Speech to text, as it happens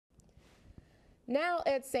Now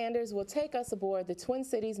Ed Sanders will take us aboard the Twin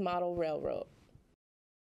Cities Model Railroad.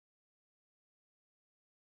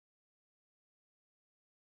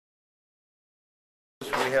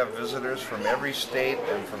 We have visitors from every state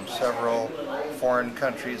and from several foreign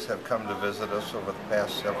countries have come to visit us over the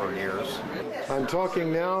past several years. I'm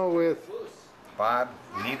talking now with Bob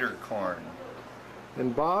Niederkorn.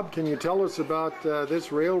 And Bob, can you tell us about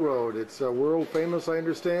this railroad? It's world famous, I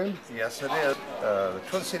understand? Yes, it is. The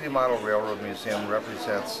Twin City Model Railroad Museum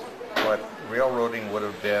represents what railroading would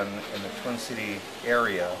have been in the Twin City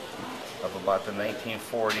area of about the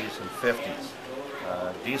 1940s and 50s.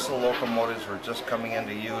 Diesel locomotives were just coming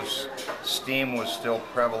into use. Steam was still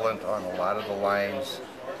prevalent on a lot of the lines.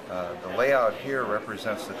 The layout here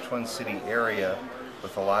represents the Twin City area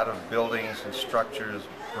with a lot of buildings and structures,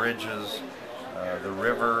 bridges, the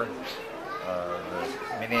river,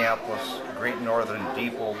 the Minneapolis Great Northern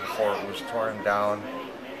Depot before it was torn down.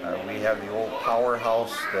 We have the old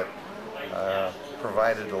powerhouse that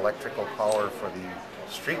provided electrical power for the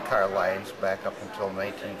streetcar lines back up until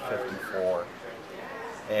 1954.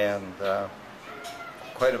 And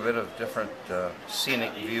quite a bit of different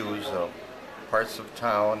scenic views of parts of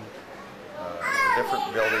town. The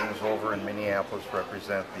different buildings over in Minneapolis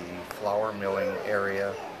represent the flour milling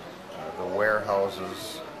area, the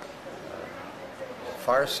warehouses. On the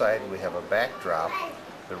far side we have a backdrop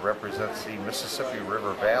that represents the Mississippi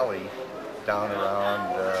River Valley down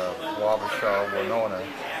around Wabasha, Winona.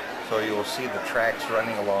 So you will see the tracks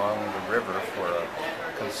running along the river for a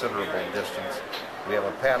considerable distance. We have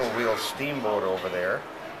a paddle wheel steamboat over there.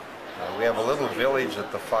 We have a little village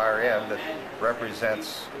at the far end that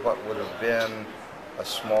represents what would have been a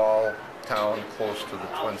small town close to the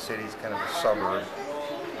Twin Cities, kind of a suburb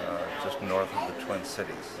just north of the Twin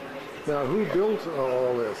Cities. Now, who built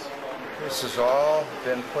all this? This has all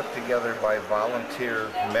been put together by volunteer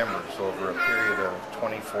members over a period of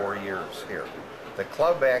 24 years here. The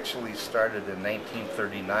club actually started in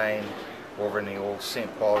 1939 over in the old St.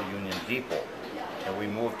 Paul Union Depot, and we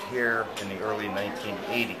moved here in the early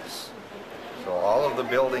 1980s. So all of the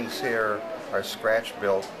buildings here are scratch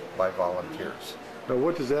built by volunteers. Now,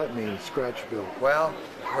 what does that mean, scratch built? Well,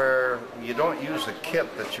 where you don't use a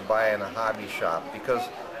kit that you buy in a hobby shop, because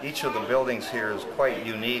each of the buildings here is quite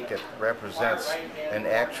unique. It represents an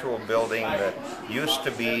actual building that used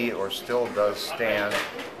to be or still does stand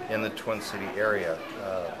in the Twin City area.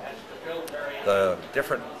 The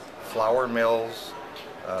different flour mills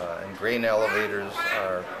and grain elevators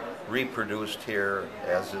are reproduced here,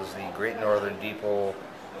 as is the Great Northern Depot,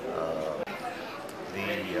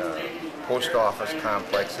 the post office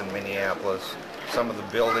complex in Minneapolis, some of the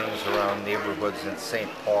buildings around neighborhoods in St.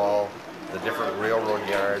 Paul, the different railroad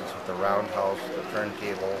yards with the roundhouse, the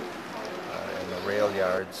turntable, and the rail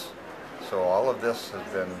yards. So all of this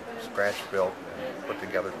has been scratch built and put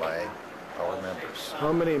together by our members.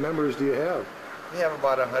 How many members do you have? We have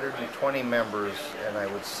about 120 members, and I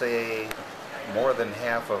would say more than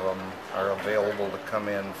half of them are available to come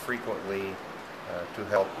in frequently to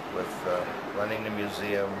help with running the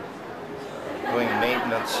museum, doing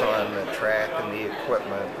maintenance on the track and the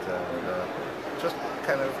equipment, and just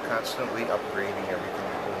kind of constantly upgrading everything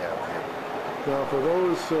that we have here. Now, for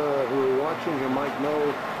those who are watching who might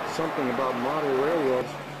know something about model railroads,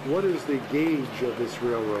 what is the gauge of this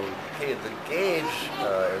railroad? Okay, the gauge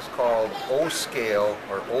is called O scale,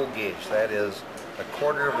 or O gauge. That is, a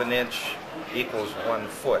quarter of an inch equals 1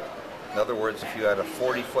 foot. In other words, if you had a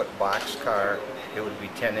 40-foot box car, it would be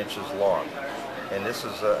 10 inches long. And this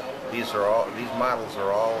is these models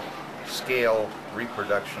are all scale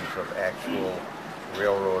reproductions of actual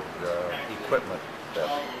railroad equipment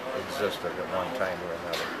that existed at one time or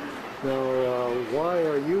another. Now, why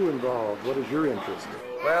are you involved? What is your interest?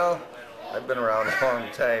 Well, I've been around a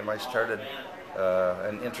long time. I started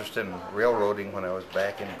an interest in railroading when I was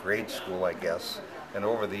back in grade school, I guess. And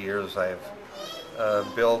over the years, I've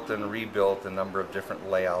built and rebuilt a number of different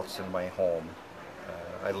layouts in my home.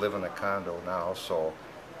 I live in a condo now, so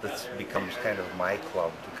this becomes kind of my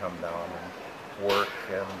club to come down and work.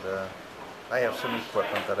 And I have some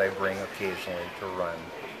equipment that I bring occasionally to run,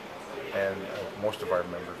 and most of our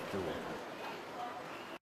members do.